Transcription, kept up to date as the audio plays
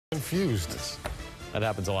confused. That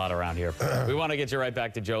happens a lot around here. We want to get you right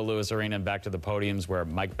back to Joe Louis Arena and back to the podiums where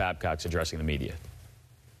Mike Babcock's addressing the media.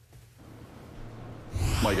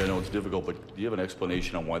 Mike, I know it's difficult, but do you have an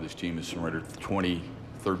explanation on why this team has surrendered 20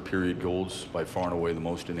 third-period goals, by far and away the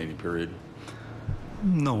most in any period?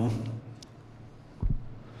 No.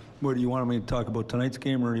 What, do you want me to talk about tonight's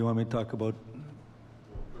game, or do you want me to talk about...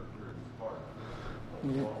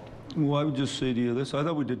 Well, I would just say to you this. I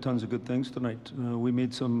thought we did tons of good things tonight. We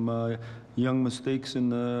made some young mistakes in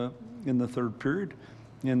the third period,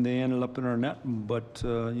 and they ended up in our net. But,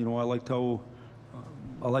 you know, I liked how...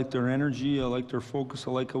 I liked their energy. I liked their focus.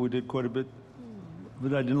 I like how we did quite a bit.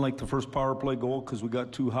 But I didn't like the first power play goal because we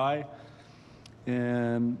got too high.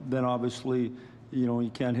 And then, obviously, you know,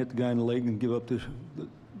 you can't hit the guy in the leg and give up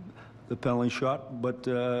the penalty shot. But...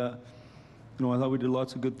 you know, I thought we did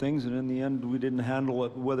lots of good things, and in the end, we didn't handle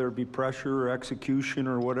it, whether it be pressure or execution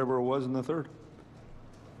or whatever it was in the third.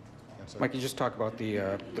 Mike, you just talked about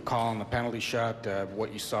the call on the penalty shot,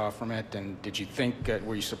 what you saw from it, and did you think,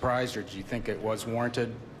 were you surprised, or did you think it was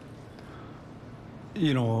warranted?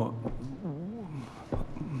 You know,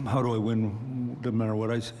 how do I win? Doesn't matter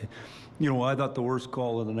what I say. You know, I thought the worst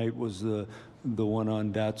call of the night was the one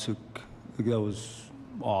on Datsuk. That was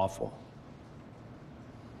awful.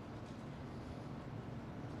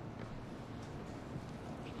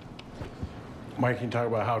 Mike, can you talk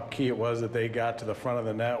about how key it was that they got to the front of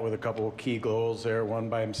the net with a couple of key goals there, one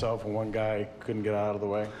by himself and one guy couldn't get out of the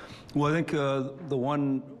way? Well, I think the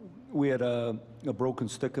one, we had a broken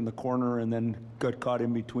stick in the corner and then got caught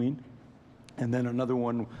in between. And then another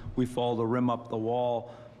one, we followed the rim up the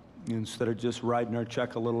wall instead of just riding our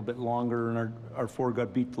check a little bit longer, and our forward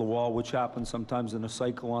got beat to the wall, which happens sometimes in a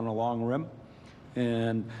cycle on a long rim.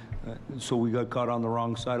 And so we got caught on the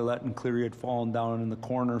wrong side of that, and Cleary had fallen down in the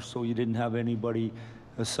corner, so you didn't have anybody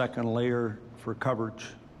a second layer for coverage.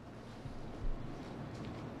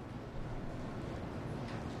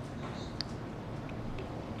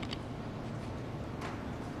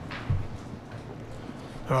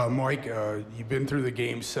 Mike, you've been through the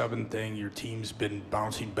Game 7 thing. Your team's been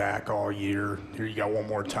bouncing back all year. Here you got one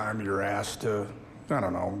more time. You're asked to, I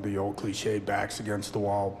don't know, the old cliche, backs against the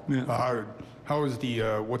wall. Yeah. How is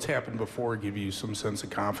what's happened before give you some sense of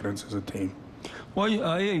confidence as a team? Well,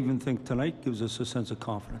 I even think tonight gives us a sense of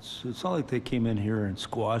confidence. It's not like they came in here and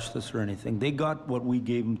squashed us or anything. They got what we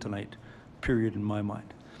gave them tonight, period, in my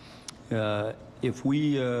mind. If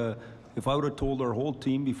I would have told our whole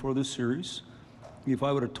team before this series, if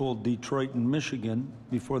I would have told Detroit and Michigan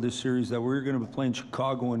before this series that we were going to be playing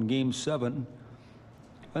Chicago in Game 7,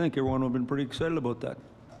 I think everyone would have been pretty excited about that.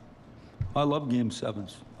 I love Game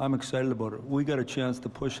 7s. I'm excited about it. We got a chance to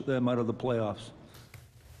push them out of the playoffs.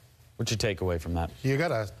 What's your takeaway from that? You got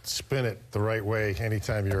to spin it the right way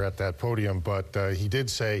anytime you're at that podium, but he did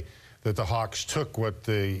say that the Hawks took what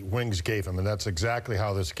the Wings gave him, and that's exactly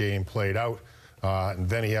how this game played out. And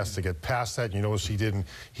then he has to get past that. You notice he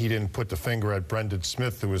didn't put the finger at Brendan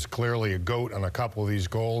Smith, who was clearly a goat on a couple of these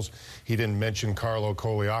goals. He didn't mention Carlo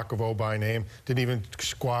Koliakovo by name. Didn't even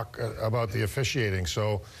squawk about the officiating.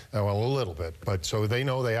 So, well, a little bit. But so they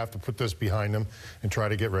know they have to put this behind them and try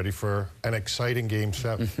to get ready for an exciting Game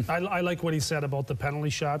 7. I like what he said about the penalty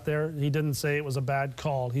shot there. He didn't say it was a bad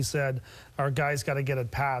call. He said our guys got to get it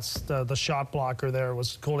past. The shot blocker there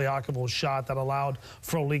was Koliakovo's shot that allowed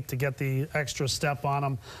Frolik to get the extra step on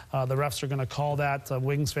him. The refs are going to call that.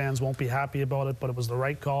 Wings fans won't be happy about it, but it was the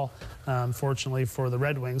right call. Unfortunately for the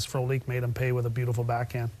Red Wings, Frolik made him pay with a beautiful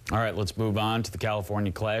backhand. All right, let's move on to the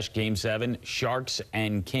California Clash. Game 7, Sharks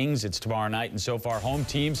and Kings. It's tomorrow night, and so far home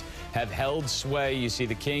teams have held sway. You see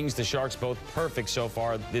the Kings, the Sharks, both perfect so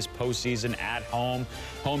far this postseason at home.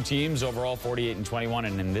 Home teams overall 48-21,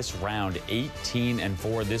 and in this round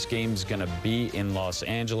 18-4. This game's going to be in Los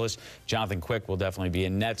Angeles. Jonathan Quick will definitely be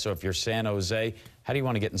in net. So if you're San Jose, how do you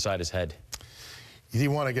want to get inside his head?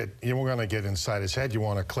 You want to get inside his head. You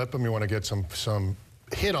want to clip him. You want to get some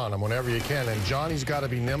hit on him whenever you can. And Johnny's got to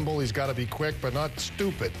be nimble. He's got to be quick, but not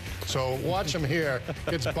stupid. So watch him here.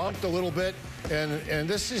 Gets bumped a little bit, and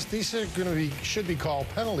these are going to be should be called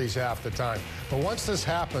penalties half the time. But once this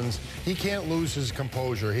happens, he can't lose his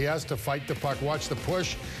composure. He has to fight the puck. Watch the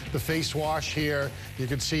push, the face wash here. You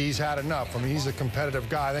can see he's had enough. I mean, he's a competitive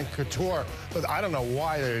guy. I think Couture, I don't know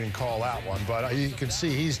why they didn't call that one, but you can see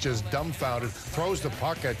he's just dumbfounded. Throws the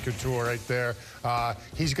puck at Couture right there.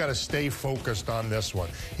 He's got to stay focused on this one.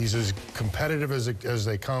 He's as competitive as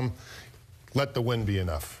they come. Let the win be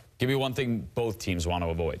enough. Give me one thing both teams want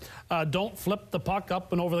to avoid. Don't flip the puck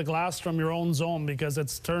up and over the glass from your own zone, because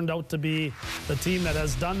it's turned out to be the team that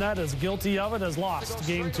has done that, is guilty of it, has lost.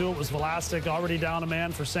 Game 2, it was Vlasic already down a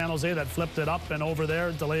man for San Jose that flipped it up and over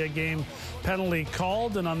there. Delay a game penalty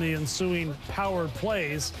called, and on the ensuing powered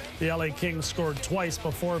plays, the LA Kings scored twice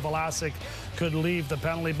before Vlasic could leave the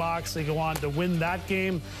penalty box. They go on to win that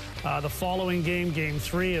game. The following game, Game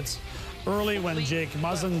 3, it's early when Jake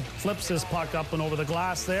Muzzin flips his puck up and over the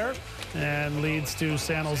glass there and leads to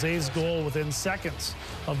San Jose's goal within seconds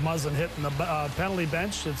of Muzzin hitting the penalty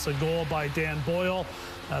bench. It's a goal by Dan Boyle.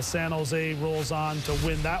 San Jose rolls on to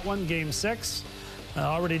win that one. Game 6,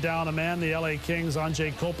 already down a man. The LA Kings,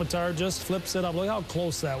 Andrei Kopitar just flips it up. Look how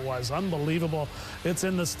close that was. Unbelievable. It's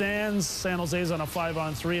in the stands. San Jose's on a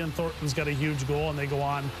 5-on-3, and Thornton's got a huge goal, and they go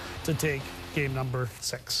on to take game number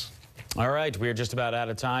 6. All right, we are just about out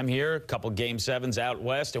of time here. A couple Game 7s out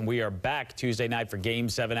west, and we are back Tuesday night for Game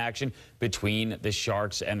 7 action between the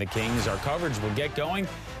Sharks and the Kings. Our coverage will get going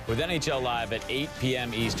with NHL Live at 8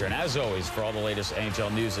 p.m. Eastern. As always, for all the latest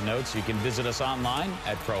NHL news and notes, you can visit us online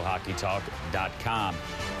at ProHockeyTalk.com.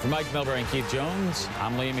 For Mike Milbury and Keith Jones,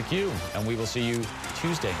 I'm Liam McHugh, and we will see you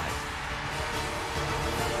Tuesday night.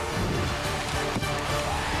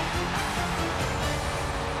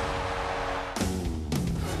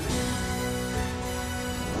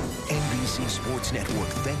 NBC Sports Network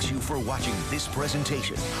thanks you for watching this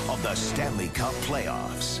presentation of the Stanley Cup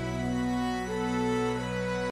Playoffs.